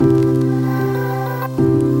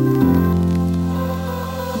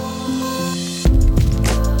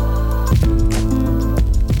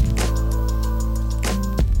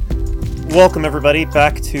Welcome, everybody,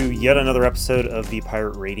 back to yet another episode of the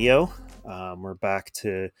Pirate Radio. We're back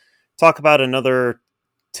to talk about another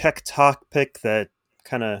tech topic that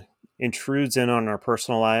kind of intrudes in on our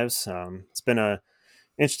personal lives. It's been a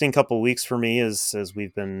interesting couple of weeks for me as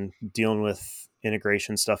we've been dealing with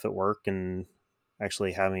integration stuff at work and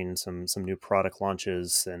actually having some new product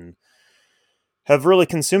launches and have really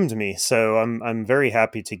consumed me. So I'm very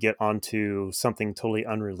happy to get onto something totally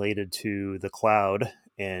unrelated to the cloud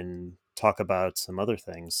and talk about some other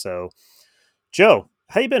things. So, Joe,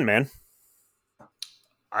 how you been, man?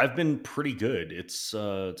 I've been pretty good. It's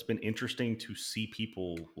been interesting to see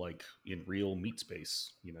people like in real meet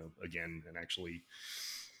space, again, and actually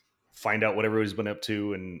find out what everybody's been up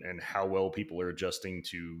to and how well people are adjusting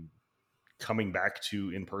to coming back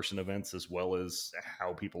to in-person events, as well as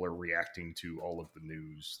how people are reacting to all of the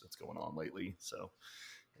news that's going on lately. So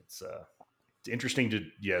it's interesting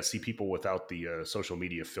to see people without the social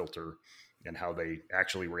media filter and how they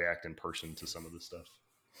actually react in person to some of this stuff.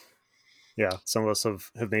 Yeah, some of us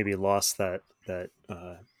have maybe lost that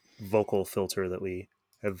vocal filter that we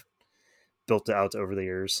have built out over the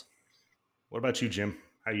years. What about you, Jim?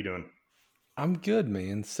 How you doing? I'm good,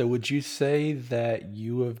 man. So would you say that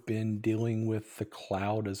you have been dealing with the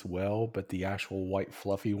cloud as well, but the actual white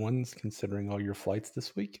fluffy ones, considering all your flights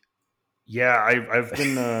this week? Yeah, I've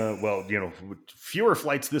been fewer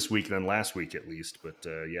flights this week than last week at least, but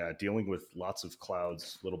yeah, dealing with lots of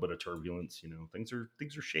clouds, a little bit of turbulence. Things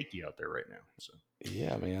are shaky out there right now. So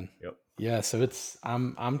Yeah, man. yep. Yeah, so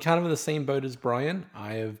I'm kind of in the same boat as Brian.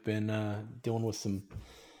 I have been dealing with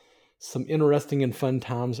some interesting and fun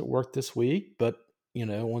times at work this week, but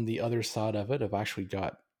on the other side of it, I've actually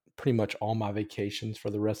got pretty much all my vacations for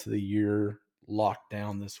the rest of the year locked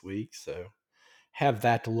down this week. So have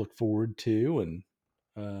that to look forward to, and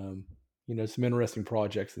some interesting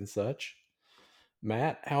projects and such.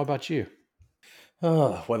 Matt, how about you?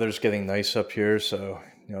 Oh, weather's getting nice up here, so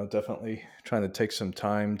definitely trying to take some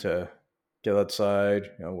time to get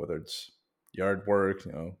outside. Whether it's yard work,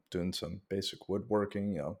 doing some basic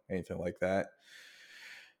woodworking, anything like that.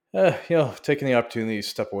 Taking the opportunity to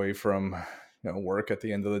step away from work at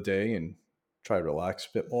the end of the day and try to relax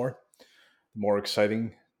a bit more. The more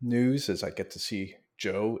exciting news is I get to see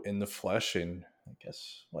Joe in the flesh in, I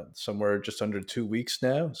guess, somewhere just under 2 weeks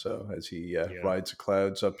now. So as he rides the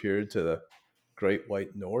clouds up here to the Great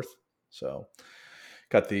White North. So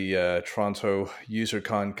got the Toronto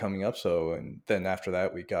UserCon coming up. So, and then after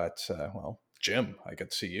that, we got, Jim, I got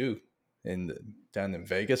to see you down in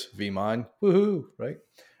Vegas, VMon, woohoo, right?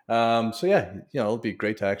 So yeah, it'll be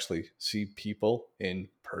great to actually see people in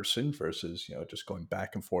person versus, just going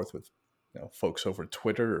back and forth with, folks over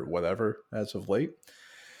Twitter or whatever as of late.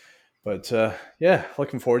 But yeah,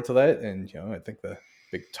 looking forward to that. And, I think the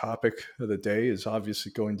big topic of the day is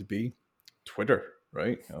obviously going to be Twitter,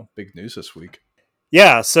 right? Big news this week.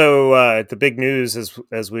 Yeah, so the big news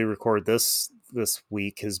as we record this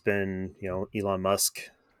week has been, Elon Musk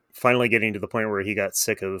finally getting to the point where he got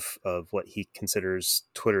sick of what he considers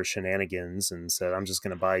Twitter shenanigans and said, I'm just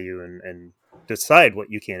going to buy you and decide what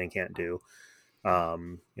you can and can't do.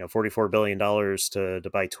 $44 billion to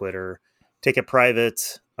buy Twitter, take it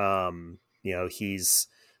private. He's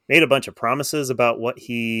made a bunch of promises about what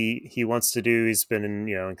he wants to do. He's been,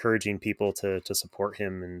 encouraging people to support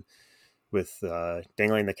him and with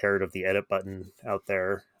dangling the carrot of the edit button out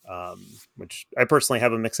there, which I personally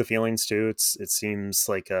have a mix of feelings too. It seems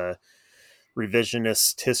like a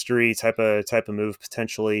revisionist history type of move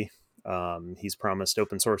potentially. He's promised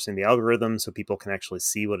open sourcing the algorithm so people can actually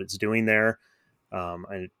see what it's doing there.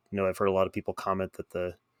 I know I've heard a lot of people comment that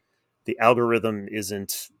the algorithm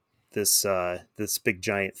isn't this big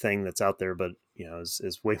giant thing that's out there, but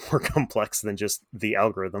is way more complex than just the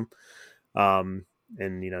algorithm. And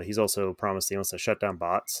he's also promised he wants to shut down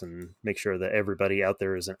bots and make sure that everybody out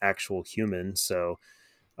there is an actual human. So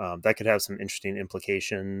that could have some interesting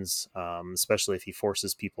implications, especially if he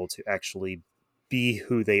forces people to actually be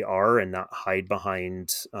who they are and not hide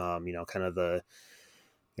behind, kind of the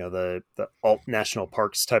alt national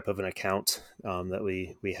parks type of an account that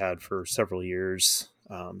we had for several years,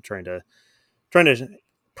 trying to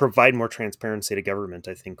provide more transparency to government.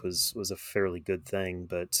 I think was a fairly good thing.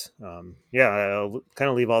 But yeah, I'll kind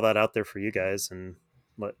of leave all that out there for you guys and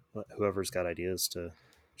let whoever's got ideas to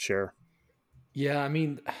share. Yeah, I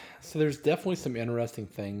mean, so there's definitely some interesting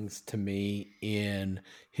things to me in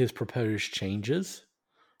his proposed changes.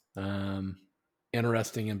 Um,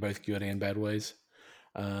 Interesting in both good and bad ways.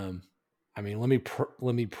 Um, I mean, let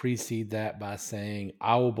me precede that by saying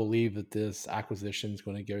I will believe that this acquisition is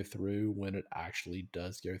going to go through when it actually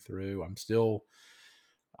does go through. I'm still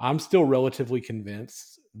relatively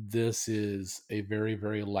convinced this is a very,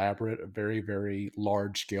 very elaborate, a very, very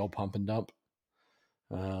large scale pump and dump.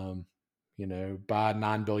 Buy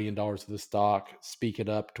 $9 billion of the stock, speak it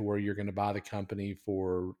up to where you're going to buy the company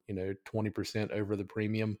for, 20% over the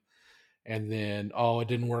premium. And then, it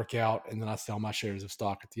didn't work out. And then I sell my shares of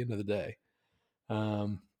stock at the end of the day. I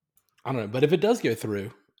don't know. But if it does go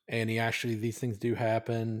through and these things do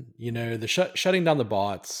happen, the shutting down the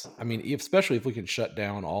bots. I mean, especially if we can shut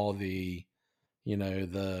down all the,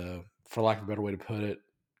 for lack of a better way to put it,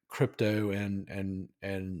 crypto and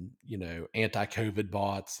anti-COVID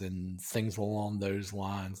bots and things along those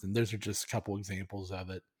lines. And those are just a couple examples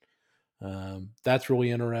of it. That's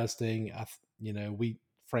really interesting. We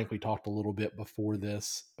frankly talked a little bit before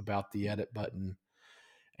this about the edit button,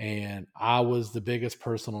 and I was the biggest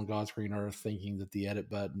person on God's green earth thinking that the edit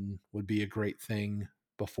button would be a great thing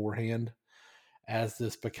beforehand. As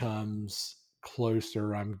this becomes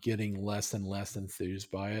closer, I'm getting less and less enthused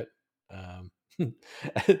by it.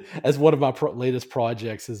 As one of my latest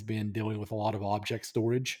projects has been dealing with a lot of object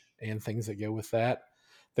storage and things that go with that,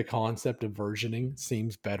 the concept of versioning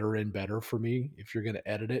seems better and better for me. If you're going to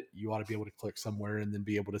edit it, you ought to be able to click somewhere and then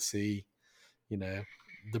be able to see, the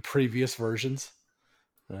previous versions.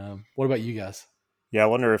 What about you guys? Yeah, I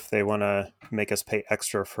wonder if they want to make us pay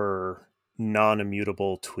extra for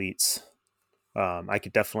non-immutable tweets. I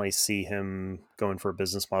could definitely see him going for a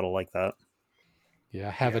business model like that. Yeah,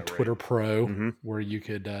 have a Twitter Pro where you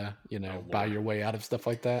could, buy your way out of stuff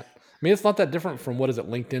like that. I mean, it's not that different from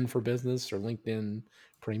LinkedIn for Business or LinkedIn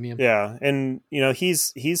Premium. Yeah, and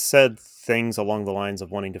he's said things along the lines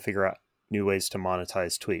of wanting to figure out new ways to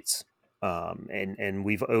monetize tweets. And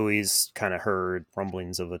we've always kind of heard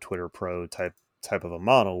rumblings of a Twitter Pro type of a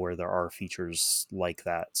model where there are features like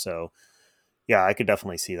that. So, yeah, I could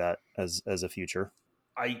definitely see that as a future.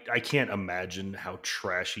 I can't imagine how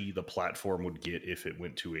trashy the platform would get if it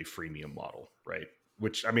went to a freemium model, right?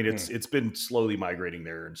 Which, I mean, it's been slowly migrating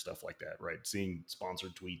there and stuff like that, right? Seeing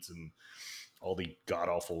sponsored tweets and all the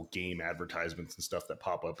god-awful game advertisements and stuff that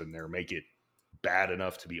pop up in there make it bad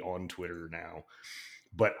enough to be on Twitter now.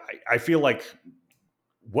 But I feel like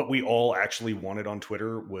what we all actually wanted on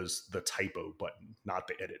Twitter was the typo button, not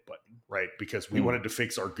the edit button, right? Because we wanted to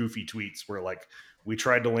fix our goofy tweets where like we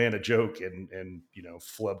tried to land a joke and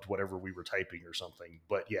flubbed whatever we were typing or something.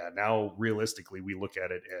 But yeah, now realistically we look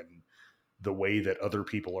at it and the way that other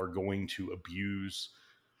people are going to abuse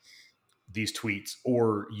these tweets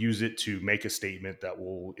or use it to make a statement that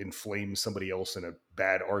will inflame somebody else in a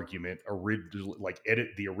bad argument, like edit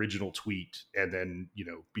the original tweet and then,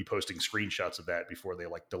 be posting screenshots of that before they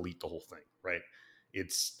like delete the whole thing. Right.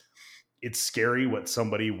 It's scary what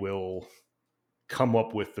somebody will come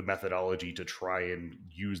up with the methodology to try and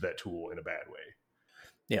use that tool in a bad way.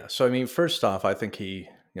 Yeah. So, I mean, first off, I think he,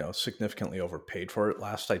 significantly overpaid for it.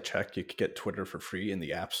 Last I checked, you could get Twitter for free in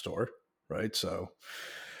the App Store. Right. So,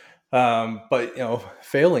 but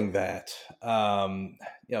failing that,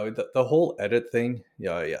 the whole edit thing,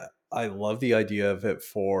 yeah, I love the idea of it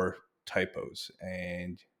for typos,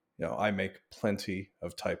 and I make plenty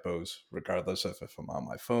of typos, regardless of if I'm on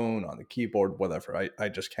my phone, on the keyboard, whatever. I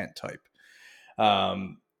just can't type.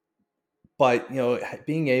 But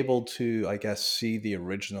being able to, I guess, see the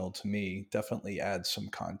original to me definitely adds some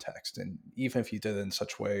context, and even if you did it in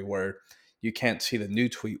such a way where you can't see the new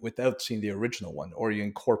tweet without seeing the original one, or you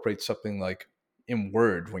incorporate something like in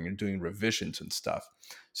Word when you're doing revisions and stuff,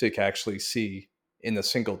 so you can actually see in a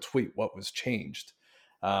single tweet what was changed.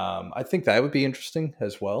 I think that would be interesting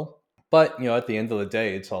as well. But, at the end of the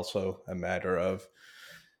day, it's also a matter of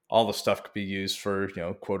all the stuff could be used for,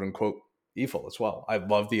 quote unquote, evil as well. I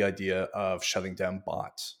love the idea of shutting down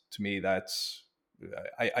bots. To me,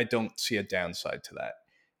 I don't see a downside to that.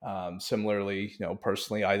 Similarly,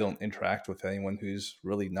 personally, I don't interact with anyone who's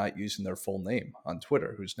really not using their full name on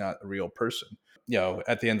Twitter, who's not a real person.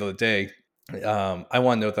 At the end of the day, I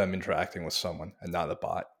want to know that I'm interacting with someone and not a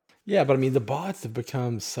bot. Yeah, but I mean, the bots have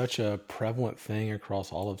become such a prevalent thing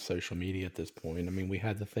across all of social media at this point. I mean, we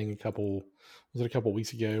had the thing a couple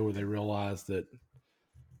weeks ago where they realized that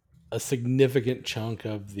a significant chunk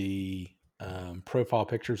of the profile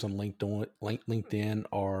pictures on LinkedIn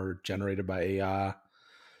are generated by AI.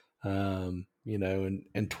 And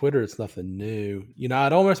Twitter, it's nothing new.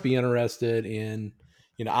 I'd almost be interested in,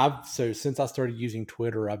 since I started using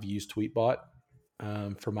Twitter, I've used Tweetbot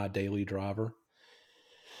for my daily driver.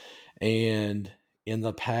 And in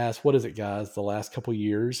the past, what is it, guys? The last couple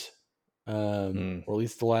years, or at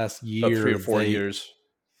least the last year, about 3 or 4 years.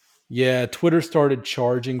 Yeah, Twitter started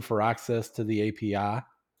charging for access to the API.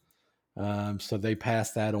 So they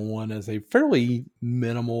passed that on as a fairly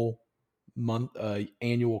minimal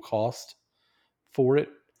annual cost for it.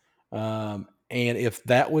 And if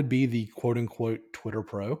that would be the quote unquote Twitter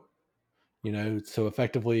Pro, so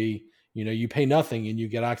effectively, you pay nothing and you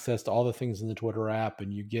get access to all the things in the Twitter app,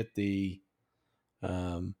 and you get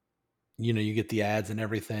um, you get the ads and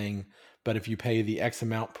everything. But if you pay the X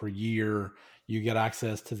amount per year, you get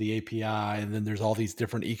access to the API, and then there's all these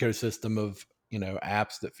different ecosystem of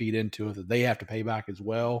apps that feed into it that they have to pay back as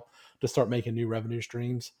well to start making new revenue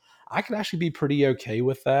streams. I could actually be pretty okay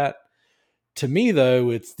with that. To me,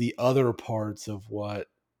 though, it's the other parts of what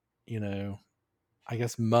I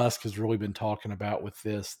guess Musk has really been talking about with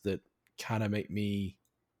this that kind of make me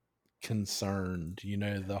concerned.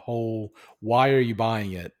 The whole, why are you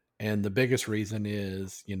buying it? And the biggest reason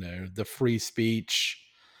is, the free speech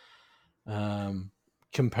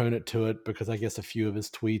component to it, because I guess a few of his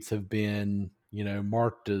tweets have been,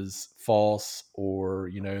 marked as false, or,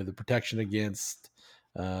 the protection against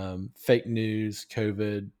fake news,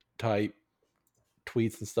 COVID type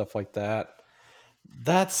tweets and stuff like that.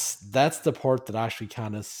 That's the part that actually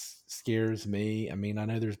kind of scares me. I mean, I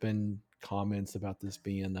know there's been comments about this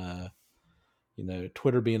being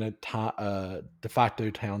Twitter being a de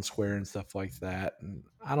facto town square and stuff like that, and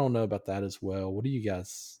I don't know about that as well. What do you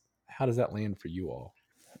guys? How does that land for you all?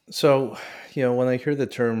 So, when I hear the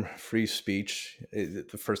term free speech, the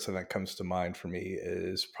first thing that comes to mind for me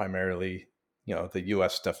is primarily, the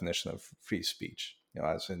U.S. definition of free speech,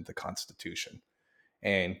 as in the Constitution.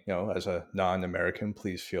 And, as a non-American,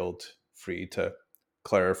 please feel free to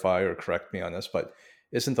clarify or correct me on this, but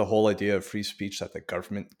isn't the whole idea of free speech that the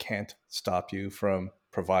government can't stop you from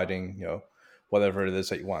providing, whatever it is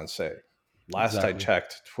that you want to say? Last I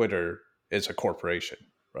checked, Twitter is a corporation,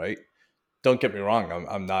 right? Don't get me wrong.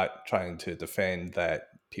 I'm not trying to defend that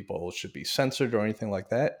people should be censored or anything like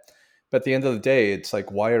that. But at the end of the day, it's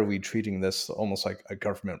like, why are we treating this almost like a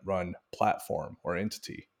government-run platform or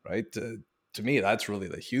entity, right? To me, that's really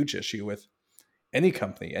the huge issue with any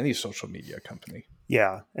company, any social media company.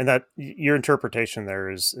 Yeah, and that your interpretation there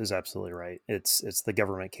is absolutely right. It's the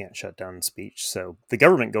government can't shut down speech. So the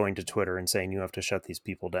government going to Twitter and saying you have to shut these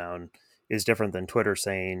people down is different than Twitter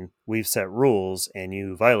saying we've set rules and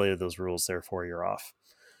you violated those rules, therefore you're off.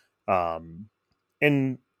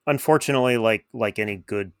 And unfortunately, like any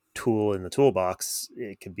good tool in the toolbox,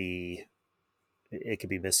 it could be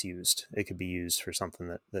misused. It could be used for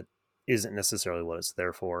something that isn't necessarily what it's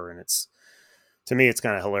there for, and it's, to me, it's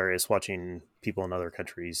kind of hilarious watching people in other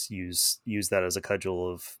countries use that as a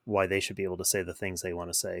cudgel of why they should be able to say the things they want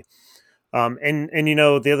to say. And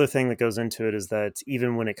the other thing that goes into it is that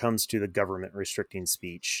even when it comes to the government restricting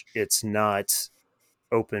speech, it's not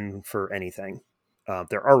open for anything.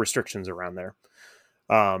 There are restrictions around there.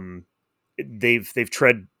 They've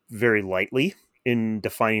tread very lightly in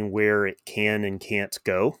defining where it can and can't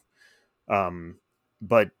go.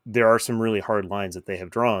 But there are some really hard lines that they have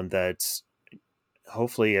drawn that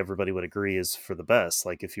hopefully everybody would agree is for the best.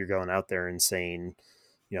 Like if you're going out there and saying,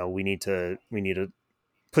 we need to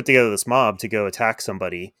put together this mob to go attack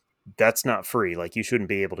somebody, that's not free. Like you shouldn't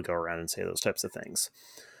be able to go around and say those types of things.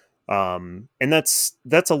 And that's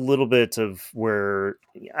a little bit of where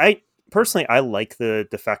I like the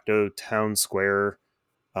de facto town square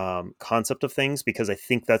concept of things, because I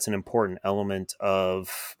think that's an important element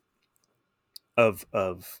of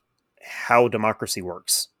how democracy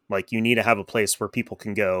works. Like you need to have a place where people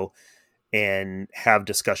can go and have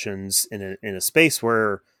discussions in a space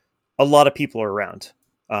where a lot of people are around,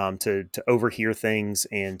 to overhear things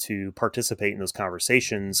and to participate in those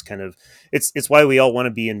conversations. Kind of, it's why we all want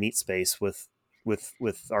to be in meet space with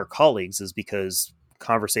our colleagues, is because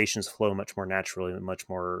conversations flow much more naturally and much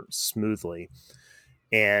more smoothly.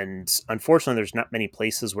 And unfortunately, there's not many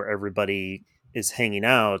places where everybody is hanging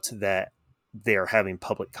out that they are having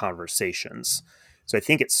public conversations. So I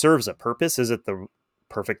think it serves a purpose. Is it the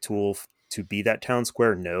perfect tool to be that town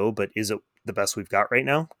square? No, but is it the best we've got right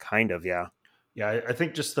now? Kind of, yeah. Yeah, I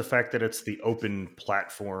think just the fact that it's the open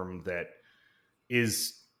platform that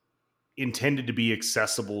is intended to be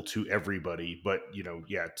accessible to everybody, but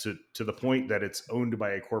to the point that it's owned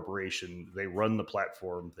by a corporation. They run the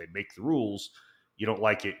platform, they make the rules. You don't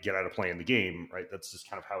like it, get out of playing the game, right? That's just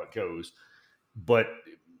kind of how it goes. But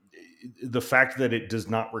the fact that it does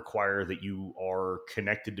not require that you are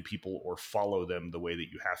connected to people or follow them the way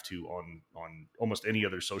that you have to on almost any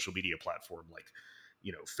other social media platform, like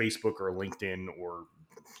Facebook or LinkedIn or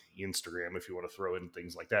Instagram, if you want to throw in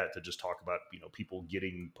things like that to just talk about people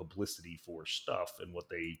getting publicity for stuff and what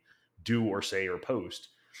they do or say or post.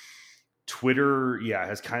 Twitter,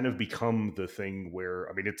 has kind of become the thing where,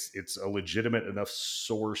 I mean, it's a legitimate enough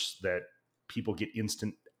source that people get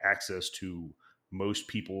instant access to most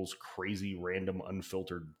people's crazy, random,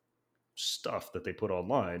 unfiltered stuff that they put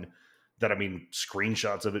online that, I mean,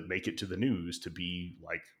 screenshots of it make it to the news to be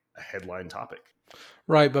like a headline topic.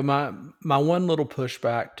 Right, but my one little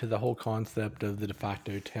pushback to the whole concept of the de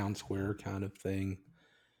facto town square kind of thing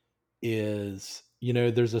is,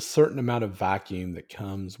 there's a certain amount of vacuum that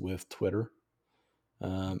comes with Twitter,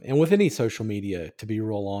 and with any social media, to be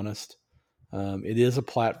real honest. It is a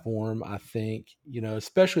platform, I think,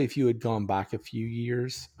 especially if you had gone back a few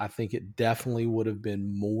years, I think it definitely would have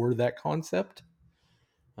been more that concept.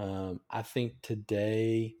 I think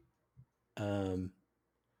today,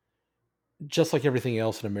 just like everything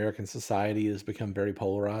else in American society, has become very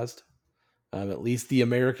polarized. At least the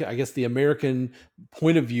American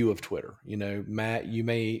point of view of Twitter.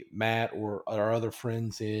 Matt or our other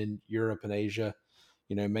friends in Europe and Asia,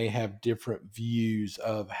 may have different views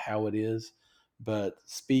of how it is. But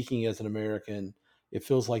speaking as an American, it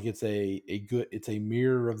feels like it's a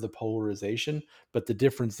mirror of the polarization. But the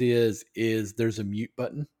difference is there's a mute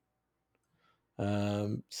button.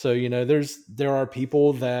 So there are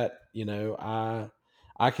people that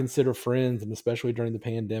I consider friends, and especially during the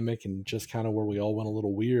pandemic and just kind of where we all went a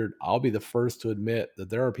little weird, I'll be the first to admit that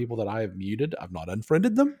there are people that I have muted. I've not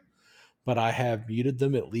unfriended them, but I have muted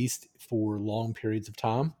them at least for long periods of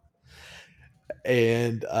time.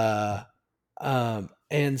 And so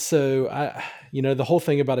the whole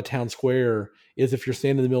thing about a town square is if you're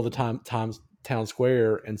standing in the middle of the town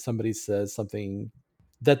square and somebody says something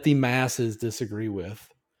that the masses disagree with,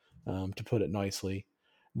 to put it nicely,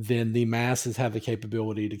 then the masses have the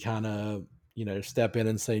capability to kind of, step in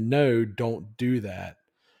and say, no, don't do that.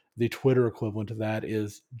 The Twitter equivalent of that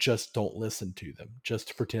is just don't listen to them,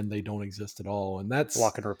 just pretend they don't exist at all. And that's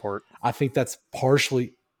block and report. I think that's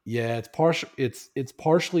partially, it's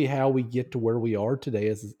partially how we get to where we are today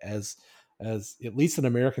as at least an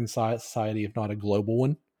American society, if not a global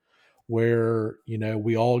one, where,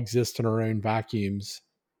 we all exist in our own vacuums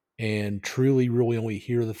and truly really only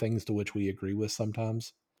hear the things to which we agree with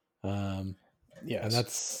sometimes.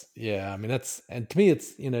 Yes. And and to me,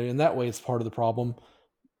 it's, in that way, it's part of the problem,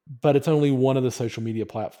 but it's only one of the social media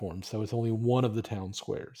platforms. So it's only one of the town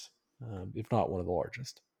squares, if not one of the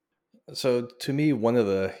largest. So to me, one of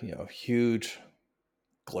the, huge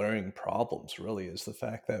glaring problems really is the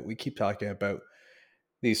fact that we keep talking about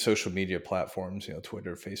these social media platforms,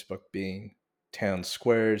 Twitter, Facebook being town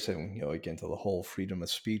squares, and, again, to the whole freedom of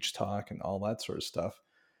speech talk and all that sort of stuff.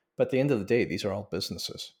 But at the end of the day, these are all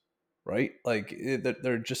businesses, right? Like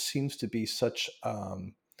there just seems to be such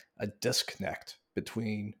a disconnect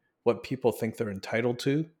between what people think they're entitled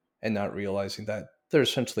to and not realizing that they're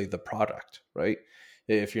essentially the product, right?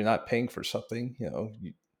 If you're not paying for something,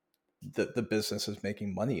 the business is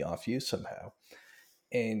making money off you somehow.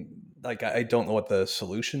 And like, I don't know what the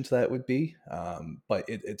solution to that would be, but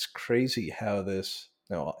it's crazy how this,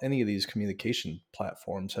 any of these communication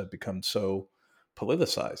platforms have become so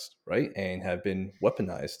politicized, right? And have been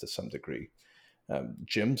weaponized to some degree.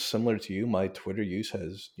 Jim, similar to you, my Twitter use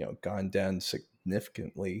has, gone down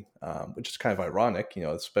significantly, which is kind of ironic,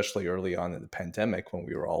 especially early on in the pandemic when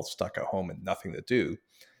we were all stuck at home and nothing to do.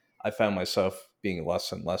 I found myself being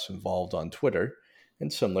less and less involved on Twitter.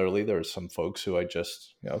 And similarly, there are some folks who I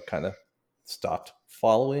just, kind of stopped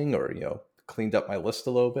following or, cleaned up my list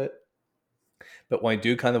a little bit. But when I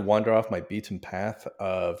do kind of wander off my beaten path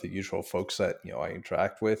of the usual folks that, I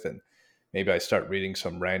interact with, and maybe I start reading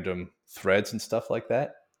some random threads and stuff like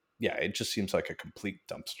that, yeah, it just seems like a complete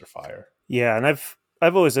dumpster fire. Yeah, and I've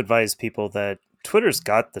always advised people that Twitter's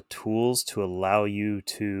got the tools to allow you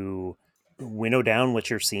to winnow down what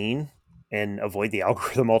you're seeing and avoid the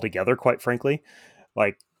algorithm altogether, quite frankly.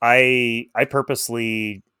 Like I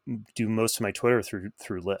purposely do most of my Twitter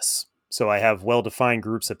through lists. So I have well-defined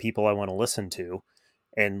groups of people I want to listen to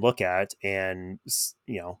and look at and,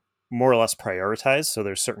 more or less prioritize. So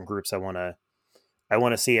there's certain groups I want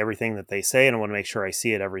to see everything that they say, and I want to make sure I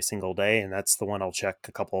see it every single day. And that's the one I'll check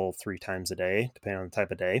 3 times a day, depending on the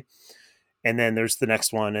type of day. And then there's the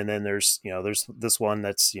next one. And then there's this one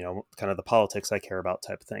that's, kind of the politics I care about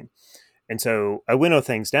type of thing. And so I winnow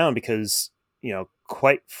things down because,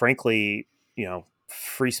 quite frankly,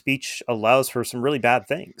 free speech allows for some really bad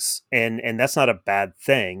things. And that's not a bad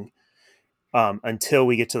thing until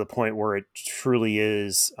we get to the point where it truly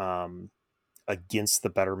is against the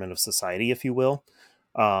betterment of society, if you will.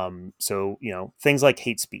 So, things like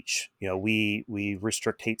hate speech, we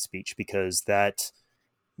restrict hate speech because that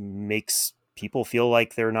makes people feel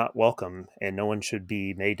like they're not welcome, and no one should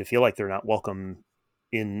be made to feel like they're not welcome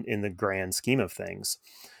in the grand scheme of things.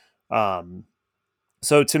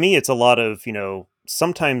 So to me, it's a lot of,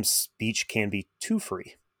 sometimes speech can be too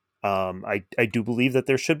free. I do believe that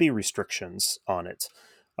there should be restrictions on it.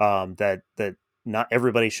 that not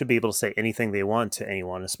everybody should be able to say anything they want to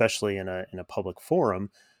anyone, especially in a public forum.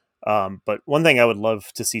 But one thing I would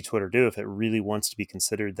love to see Twitter do, if it really wants to be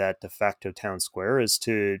considered that de facto town square, is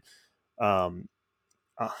to um,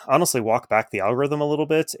 honestly walk back the algorithm a little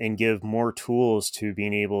bit and give more tools to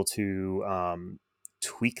being able to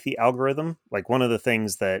tweak the algorithm. Like, one of the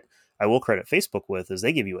things that I will credit Facebook with is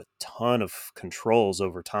they give you a ton of controls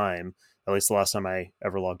over time. At least the last time I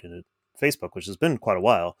ever logged into Facebook, which has been quite a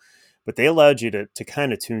while. But they allowed you to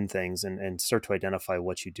kind of tune things and start to identify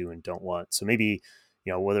what you do and don't want. So maybe,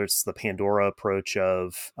 whether it's the Pandora approach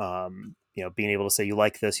of, being able to say you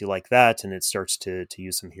like this, you like that, and it starts to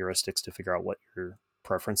use some heuristics to figure out what your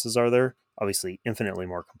preferences are there. Obviously, infinitely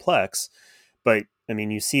more complex. But I mean,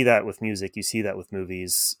 you see that with music, you see that with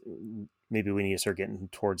movies. Maybe we need to start getting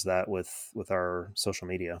towards that with our social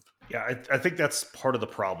media. Yeah, I think that's part of the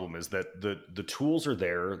problem, is that the tools are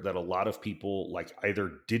there, that a lot of people like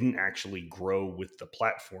either didn't actually grow with the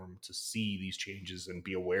platform to see these changes and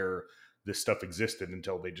be aware this stuff existed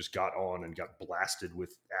until they just got on and got blasted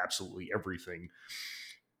with absolutely everything.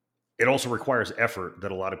 It also requires effort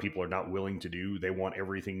that a lot of people are not willing to do. They want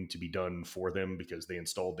everything to be done for them because they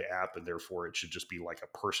installed the app, and therefore it should just be like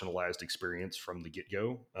a personalized experience from the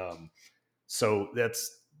get-go. So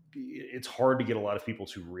it's hard to get a lot of people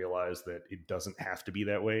to realize that it doesn't have to be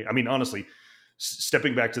that way. I mean, honestly,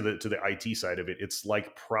 stepping back to the IT side of it, it's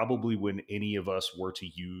like probably when any of us were to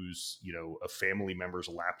use, a family member's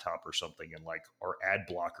laptop or something, and like our ad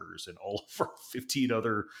blockers and all of our 15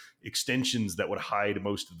 other extensions that would hide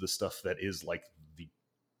most of the stuff that is like the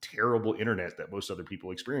terrible internet that most other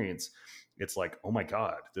people experience. It's like, oh my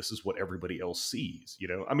God, this is what everybody else sees.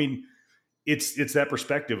 I mean, it's that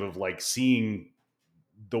perspective of like seeing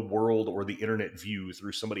the world or the internet view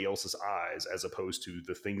through somebody else's eyes, as opposed to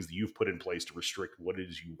the things that you've put in place to restrict what it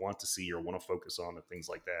is you want to see or want to focus on and things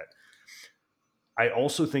like that. I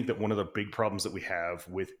also think that one of the big problems that we have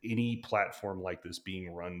with any platform like this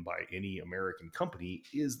being run by any American company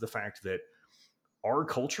is the fact that our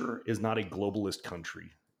culture is not a globalist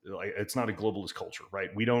country. It's not a globalist culture, right?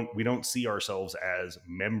 We don't see ourselves as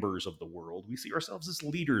members of the world. We see ourselves as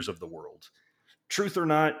leaders of the world. Truth or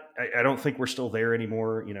not, I don't think we're still there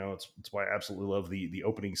anymore. It's why I absolutely love the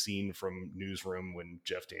opening scene from Newsroom when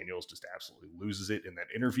Jeff Daniels just absolutely loses it in that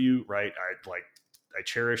interview, right? I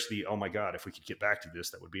cherish oh my God, if we could get back to this,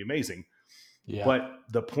 that would be amazing. Yeah. But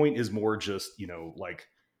the point is more just, like,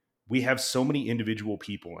 we have so many individual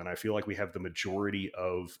people, and I feel like we have the majority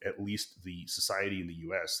of at least the society in the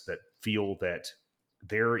US that feel that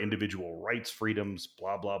their individual rights, freedoms,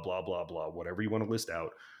 blah, blah, blah, blah, blah, whatever you want to list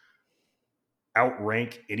out,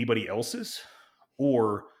 outrank anybody else's,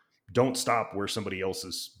 or don't stop where somebody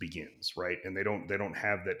else's begins, right? And they don't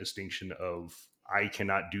have that distinction of, I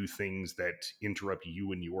cannot do things that interrupt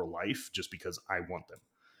you in your life just because I want them,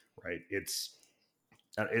 right?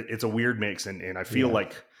 It's a weird mix, and I feel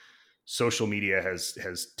like social media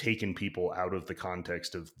has taken people out of the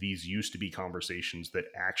context of these used to be conversations that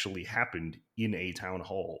actually happened in a town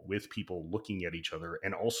hall with people looking at each other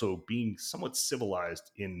and also being somewhat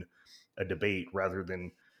civilized in a debate, rather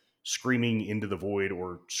than screaming into the void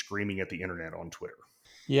or screaming at the internet on Twitter.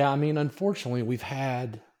 Yeah, I mean, unfortunately, we've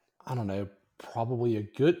had, I don't know, probably a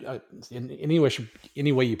good, in any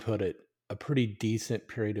way you put it, a pretty decent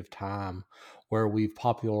period of time where we've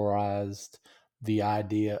popularized the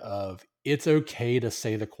idea of it's okay to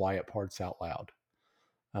say the quiet parts out loud.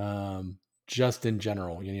 Just in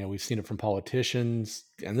general, we've seen it from politicians,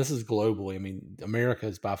 and this is globally. I mean, America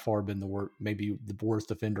has by far been maybe the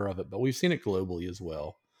worst offender of it, but we've seen it globally as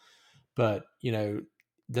well. But that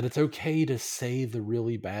it's okay to say the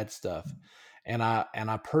really bad stuff, and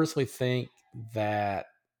I personally think that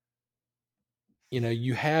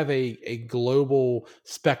you have a global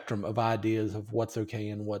spectrum of ideas of what's okay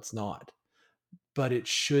and what's not, but it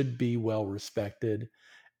should be well respected.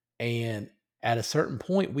 And at a certain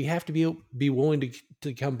point, we have to be willing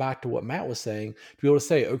to come back to what Matt was saying, to be able to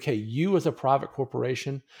say, okay, you as a private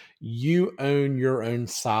corporation, you own your own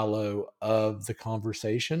silo of the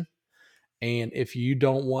conversation. And if you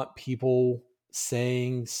don't want people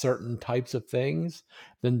saying certain types of things,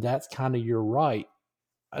 then that's kind of your right.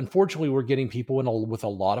 Unfortunately, we're getting people with a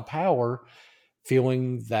lot of power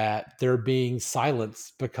feeling that they're being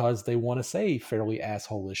silenced because they want to say fairly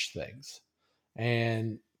asshole-ish things.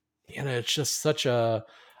 And it's just such a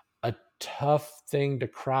tough thing to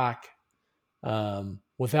crack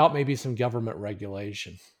without maybe some government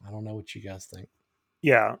regulation. I don't know what you guys think.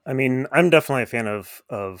 Yeah, I mean, I'm definitely a fan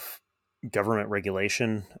of government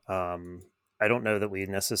regulation. I don't know that we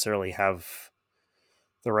necessarily have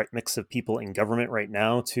the right mix of people in government right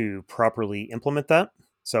now to properly implement that.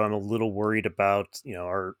 So I'm a little worried about,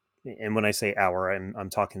 and when I say our, I'm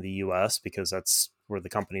talking the U.S. because that's where the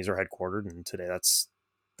companies are headquartered, and today that's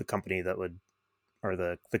the company that would, or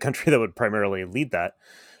the country that would primarily lead that.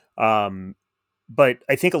 Um, but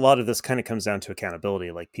I think a lot of this kind of comes down to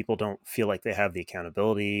accountability. Like, people don't feel like they have the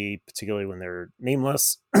accountability, particularly when they're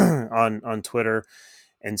nameless on Twitter.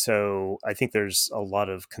 And so I think there's a lot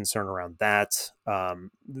of concern around that.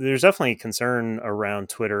 There's definitely concern around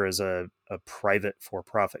Twitter as a private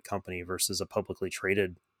for-profit company versus a publicly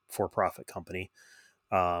traded for-profit company.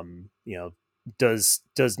 Does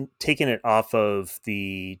taking it off of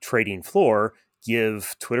the trading floor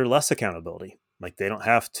give Twitter less accountability? Like, they don't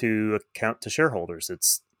have to account to shareholders.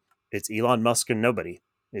 It's Elon Musk and nobody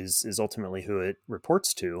is ultimately who it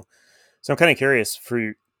reports to. So I'm kind of curious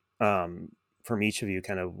from each of you,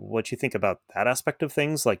 kind of what you think about that aspect of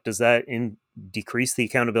things. Like, does that decrease the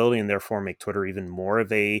accountability and therefore make Twitter even more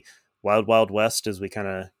of a wild, wild west as we kind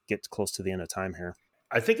of get close to the end of time here?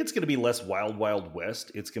 I think it's going to be less wild, wild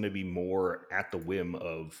west. It's going to be more at the whim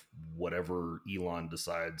of whatever Elon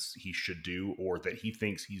decides he should do, or that he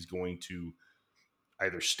thinks he's going to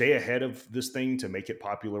either stay ahead of this thing to make it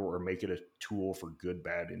popular or make it a tool for good,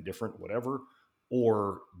 bad, indifferent, whatever.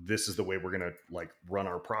 Or this is the way we're going to like run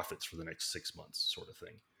our profits for the next 6 months, sort of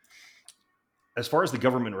thing. As far as the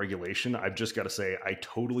government regulation, I've just got to say, I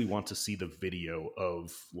totally want to see the video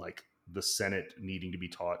of like the Senate needing to be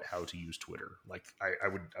taught how to use Twitter. Like,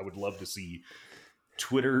 I would love to see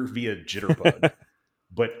Twitter via Jitterbug.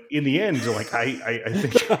 But in the end, like I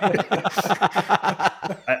think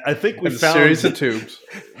I think we found a series of tubes.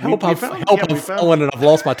 I've fallen and I've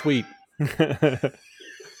lost my tweet.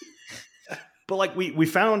 But like we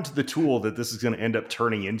found the tool that this is going to end up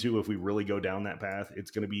turning into if we really go down that path.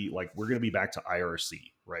 It's going to be like, we're going to be back to IRC,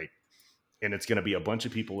 right? And it's going to be a bunch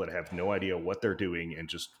of people that have no idea what they're doing and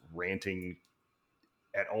just ranting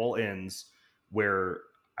at all ends, where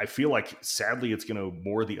I feel like, sadly, it's going to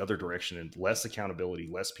more the other direction and less accountability,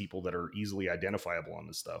 less people that are easily identifiable on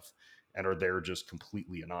this stuff and are there just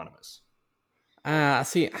completely anonymous.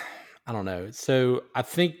 See, I don't know. So I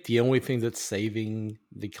think the only thing that's saving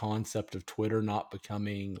the concept of Twitter not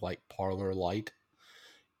becoming like Parler Light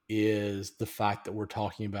is the fact that we're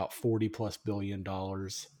talking about $40+ billion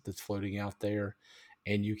that's floating out there,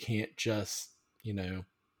 and you can't just,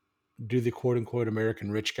 do the quote unquote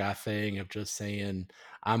American rich guy thing of just saying,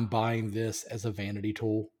 I'm buying this as a vanity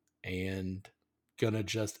tool and gonna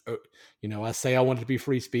just, I say I want it to be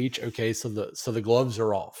free speech. Okay. So the gloves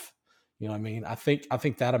are off. You know what I mean? I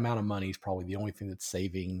think that amount of money is probably the only thing that's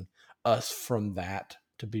saving us from that,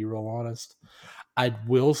 to be real honest. I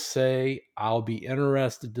will say I'll be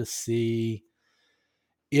interested to see,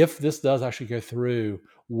 if this does actually go through,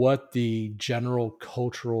 what the general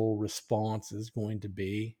cultural response is going to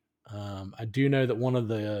be. I do know that one of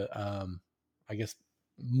the, I guess,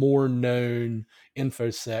 more known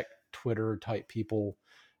InfoSec Twitter type people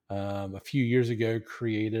a few years ago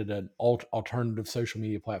created an alternative social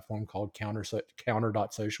media platform called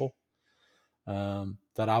Counter.social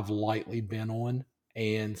that I've lightly been on.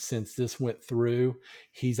 And since this went through,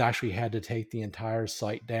 he's actually had to take the entire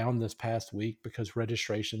site down this past week because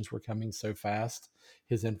registrations were coming so fast.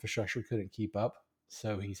 His infrastructure couldn't keep up.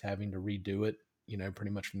 So he's having to redo it,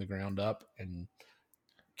 pretty much from the ground up and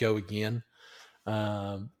go again.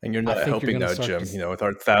 And you're not helping now, Jim, with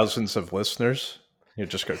our thousands of listeners, you're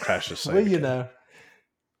just going to crash the site. Well,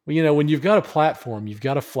 when you've got a platform, you've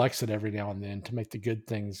got to flex it every now and then to make the good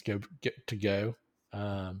things go.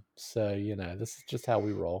 So this is just how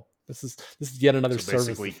we roll. This is yet another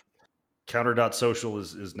service. Counter.social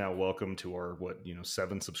is now welcome to our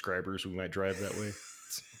 7 subscribers we might drive that way.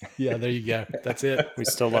 Yeah, there you go. That's it. We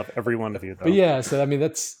still love every one of you, though. But yeah, so I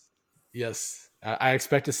mean, yes. I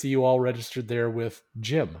expect to see you all registered there with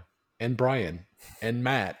Jim and Brian and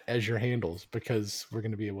Matt as your handles, because we're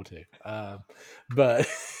going to be able to. But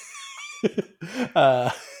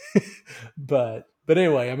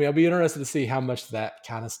anyway, I mean, I'll be interested to see how much that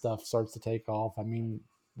kind of stuff starts to take off. I mean,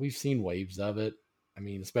 we've seen waves of it. I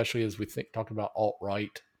mean, especially as we talk about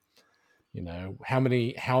alt-right, how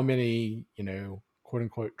many, quote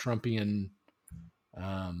unquote Trumpian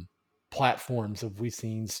platforms have we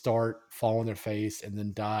seen start, fall on their face, and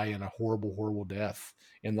then die in a horrible, horrible death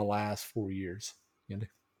in the last 4 years?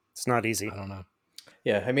 It's not easy. I don't know.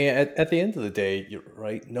 Yeah, I mean, at the end of the day, you're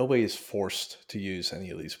right, nobody is forced to use any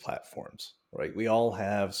of these platforms, right? We all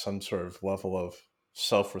have some sort of level of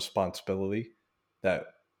self-responsibility that,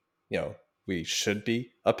 we should be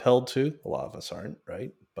upheld to. A lot of us aren't,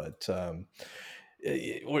 right? But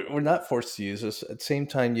we're not forced to use this. At the same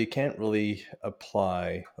time, you can't really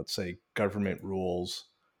apply, let's say, government rules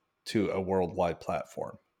to a worldwide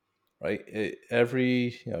platform, right?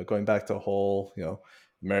 Going back to the whole,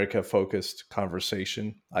 America focused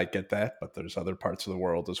conversation, I get that, but there's other parts of the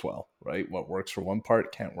world as well, right? What works for one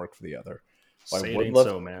part can't work for the other. Say it ain't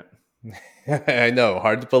so, Matt. I know,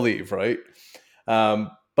 hard to believe, right?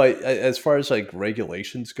 But as far as like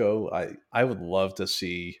regulations go, I would love to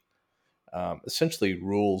see essentially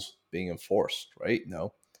rules being enforced, right?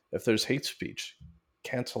 If there's hate speech,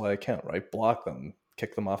 cancel that account, right? Block them,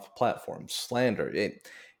 kick them off the platform, slander,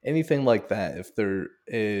 anything like that. If there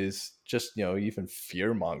is just, even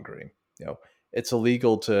fear mongering, it's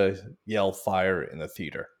illegal to yell fire in the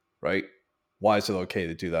theater, right? Why is it okay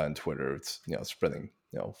to do that on Twitter? It's, spreading,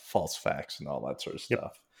 false facts and all that sort of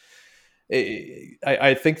stuff.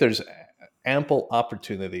 I think there's ample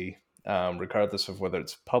opportunity, regardless of whether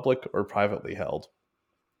it's public or privately held,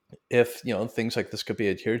 if things like this could be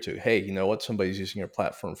adhered to. Hey, you know what? Somebody's using your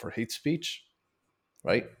platform for hate speech,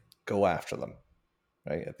 right? Go after them,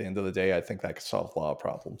 right? At the end of the day, I think that could solve a lot of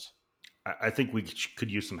problems. I think we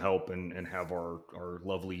could use some help and have our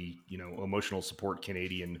lovely, emotional support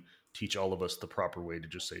Canadian teach all of us the proper way to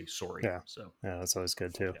just say sorry. Yeah. So yeah, that's always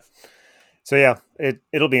good too. Yeah. So yeah,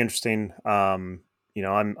 it'll be interesting. I'm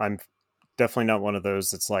definitely not one of those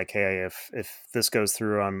that's like, hey, if this goes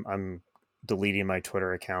through, I'm deleting my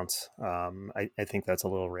Twitter account. I think that's a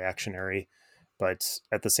little reactionary, but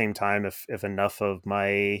at the same time, if enough of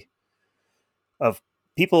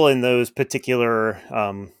people in those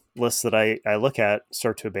particular lists that I look at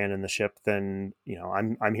start to abandon the ship, then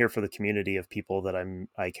I'm here for the community of people that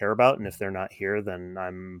I care about, and if they're not here, then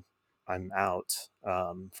I'm out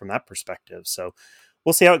from that perspective. So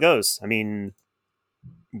we'll see how it goes. I mean,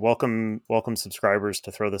 welcome subscribers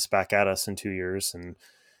to throw this back at us in 2 years, and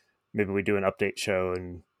maybe we do an update show,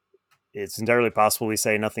 and it's entirely possible we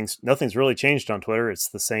say nothing's really changed on Twitter. It's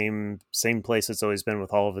the same place it's always been,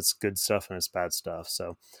 with all of its good stuff and its bad stuff.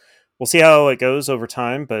 So we'll see how it goes over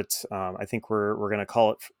time, but I think we're going to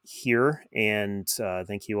call it here. And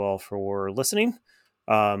thank you all for listening.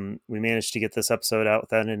 We managed to get this episode out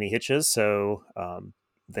without any hitches, so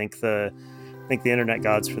thank the internet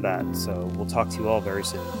gods for that. So we'll talk to you all very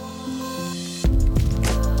soon.